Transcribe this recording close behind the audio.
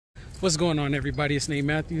What's going on, everybody? It's Nate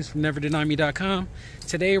Matthews from NeverDenyMe.com.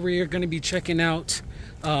 Today we are going to be checking out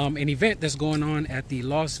an event that's going on at the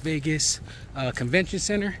Las Vegas Convention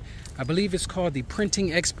Center. I believe it's called the Printing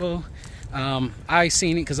Expo. I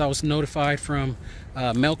seen it because I was notified from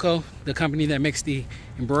Melco, the company that makes the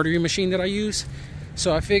embroidery machine that I use.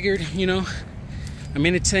 So I figured, you know, I'm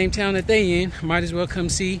in the same town that they in. Might as well come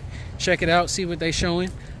see, check it out, see what they're showing.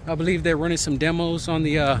 I believe they're running some demos on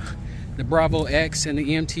the Bravo X and the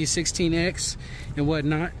EMT16X and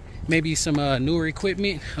whatnot. Maybe some newer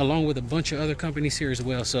equipment along with a bunch of other companies here as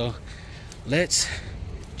well. So let's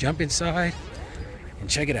jump inside and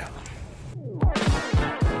check it out.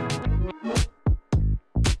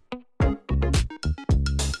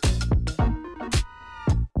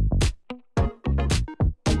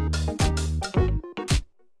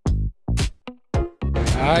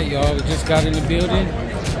 Alright, y'all, we just got in the building.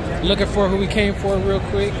 Looking for who we came for real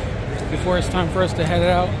quick before it's time for us to head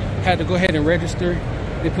out. Had to go ahead and register.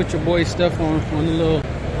 They put your boy's stuff on the little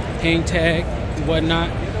hang tag and whatnot.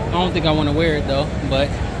 I don't think I want to wear it though, but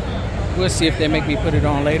we'll see if they make me put it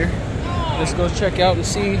on later. Let's go check out and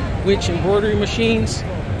see which embroidery machines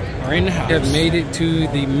are in the house. Have made it to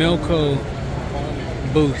the Melco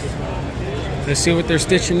booth. Let's see what they're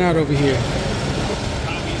stitching out over here.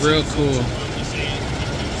 Real cool.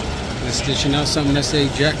 They're stitching out something that say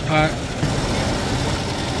jackpot.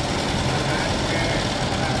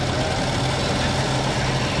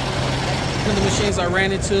 One of the machines I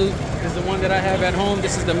ran into is the one that I have at home.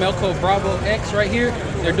 This is the Melco Bravo X right here.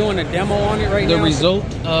 They're doing a demo on it right now. The result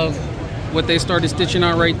of what they started stitching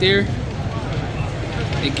out right there.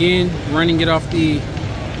 Again, running it off the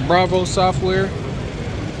Bravo software.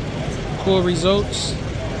 Cool results.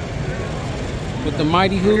 With the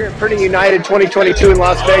mighty hoop. Here at Printing United 2022 in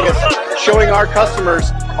Las Vegas, showing our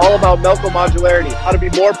customers all about Melco modularity, how to be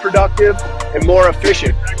more productive and more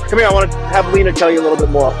efficient. Come here, I want to have Lena tell you a little bit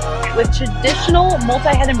more. With traditional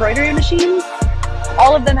multi-head embroidery machines,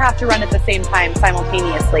 all of them have to run at the same time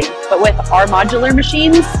simultaneously. But with our modular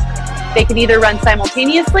machines, they can either run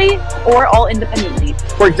simultaneously or all independently.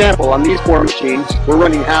 For example, on these 4 machines, we're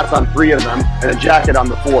running hats on 3 of them and a jacket on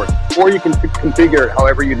the 4th. Or you can configure it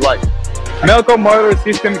however you'd like. Melco modular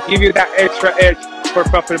system give you that extra edge for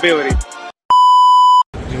profitability.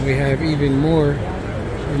 And we have even more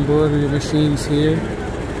embroidery machines here.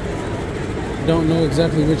 Don't know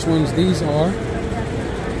exactly which ones these are,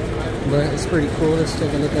 but it's pretty cool. Let's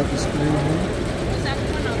take a look at the screen here.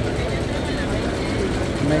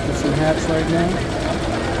 I'm making some hats right now.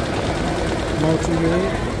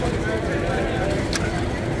 Multi-head.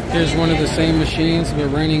 Here's one of the same machines, but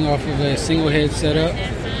running off of a single head setup.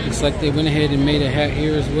 Looks like they went ahead and made a hat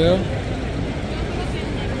here as well.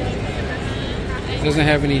 It doesn't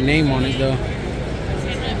have any name on it though.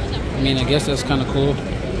 I mean, I guess that's kind of cool.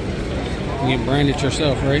 You can brand it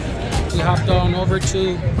yourself, right? We hopped on over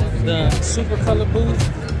to the Supacolor booth.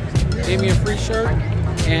 Gave me a free shirt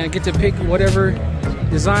and get to pick whatever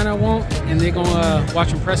design I want, and they're gonna watch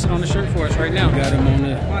them press it on the shirt for us right now. Got him on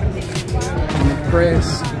the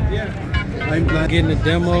press. I'm getting a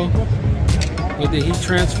demo with the heat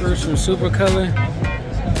transfers from Supacolor.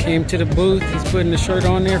 Came to the booth. He's putting the shirt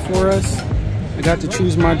on there for us. I got to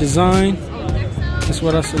choose my design. That's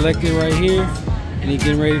what I selected right here. And he's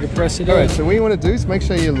getting ready to press it up. Alright, so what you want to do is make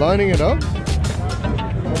sure you're lining it up.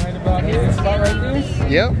 Right about here, spot right there.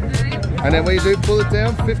 Yep. And then when you do, pull it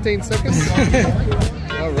down, 15 seconds.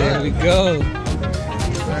 Alright. There we go.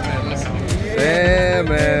 There,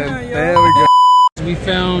 man. There we go. We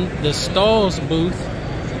found the Stalls booth.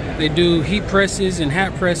 They do heat presses and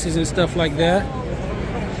hat presses and stuff like that.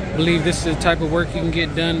 I believe this is the type of work you can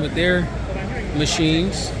get done with their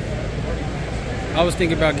machines. I was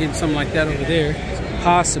thinking about getting something like that over there,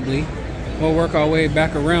 possibly. We'll work our way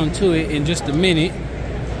back around to it in just a minute.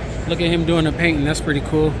 Look at him doing the painting, that's pretty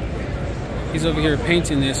cool. He's over here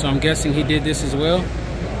painting this, so I'm guessing he did this as well.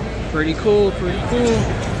 Pretty cool, pretty cool.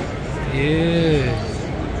 Yeah.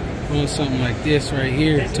 Doing something like this right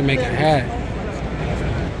here to make a hat.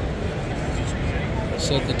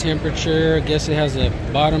 Set the temperature, I guess it has a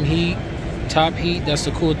bottom heat, top heat. That's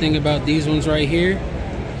the cool thing about these ones right here.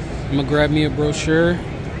 I'm gonna grab me a brochure,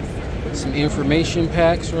 some information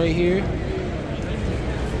packs right here.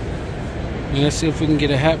 And let's see if we can get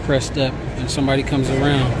a hat pressed up when somebody comes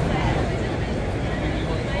around.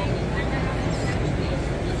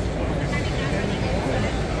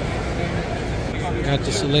 Got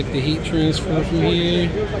to select the heat transfer from here.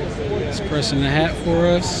 It's pressing the hat for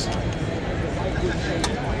us. You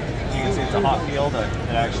can see it's a hot field.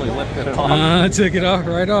 It actually lifted it off. I took it off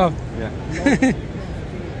right off. Yeah.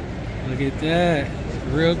 Look at that.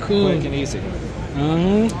 Real cool. Quick and easy.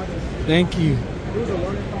 Thank you.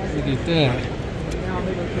 Look at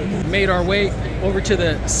that. Made our way over to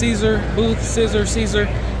the Siser booth. Siser.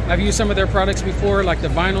 I've used some of their products before, like the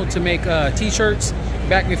vinyl to make t-shirts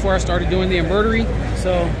back before I started doing the embroidery.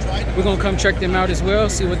 So we're gonna come check them out as well,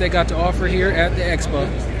 see what they got to offer here at the Expo.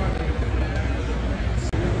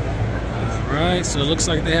 All right, so it looks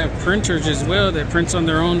like they have printers as well that prints on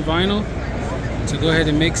their own vinyl to go ahead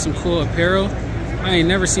and make some cool apparel. I ain't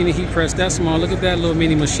never seen a heat press that small. Look at that little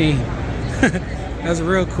mini machine. That's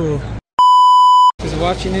real cool. Just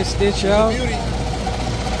watching this stitch out.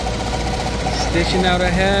 Stitching out a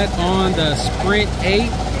hat on the Sprint 8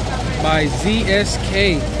 by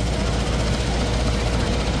ZSK.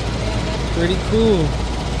 Pretty cool.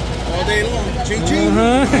 All day long. Ching ching.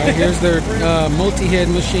 All right, here's their multi-head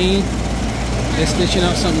machine. They're stitching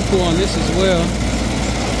out something cool on this as well.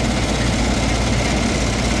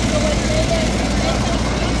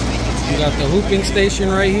 We got the hooping station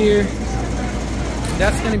right here.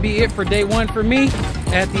 That's going to be it for day one for me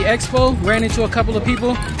at the Expo. Ran into a couple of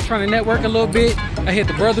people trying to network a little bit. I hit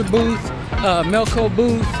the Brother booth, Melco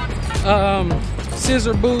booth,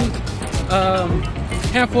 Siser booth,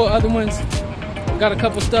 handful of other ones. Got a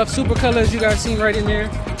couple stuff. Supacolor, as you guys seen right in there.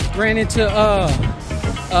 Ran into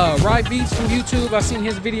Ride Beats from YouTube. I seen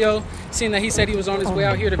his video, seeing that he said he was on his way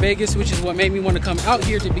out here to Vegas, which is what made me want to come out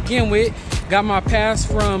here to begin with. Got my pass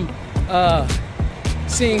from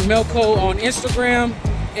seeing Melco on Instagram,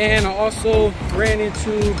 and I also ran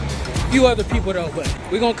into a few other people though, but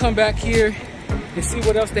we're gonna come back here and see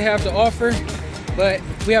what else they have to offer. But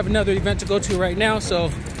we have another event to go to right now,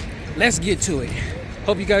 so let's get to it.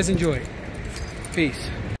 Hope you guys enjoy it. Peace.